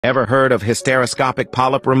Ever heard of hysteroscopic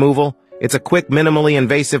polyp removal? It's a quick, minimally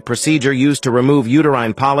invasive procedure used to remove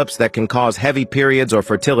uterine polyps that can cause heavy periods or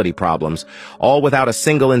fertility problems, all without a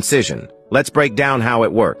single incision. Let's break down how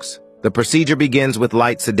it works. The procedure begins with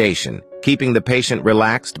light sedation, keeping the patient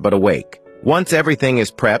relaxed but awake. Once everything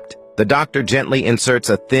is prepped, the doctor gently inserts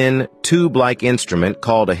a thin, tube-like instrument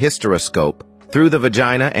called a hysteroscope through the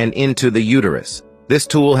vagina and into the uterus. This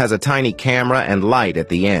tool has a tiny camera and light at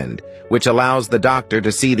the end, which allows the doctor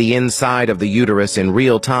to see the inside of the uterus in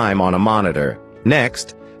real time on a monitor.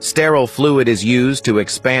 Next, sterile fluid is used to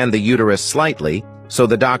expand the uterus slightly so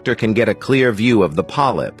the doctor can get a clear view of the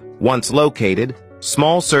polyp. Once located,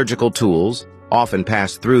 small surgical tools, often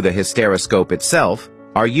passed through the hysteroscope itself,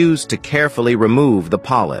 are used to carefully remove the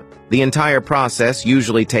polyp. The entire process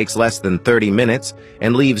usually takes less than 30 minutes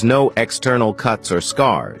and leaves no external cuts or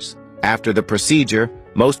scars. After the procedure,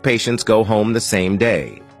 most patients go home the same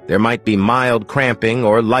day. There might be mild cramping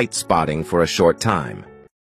or light spotting for a short time.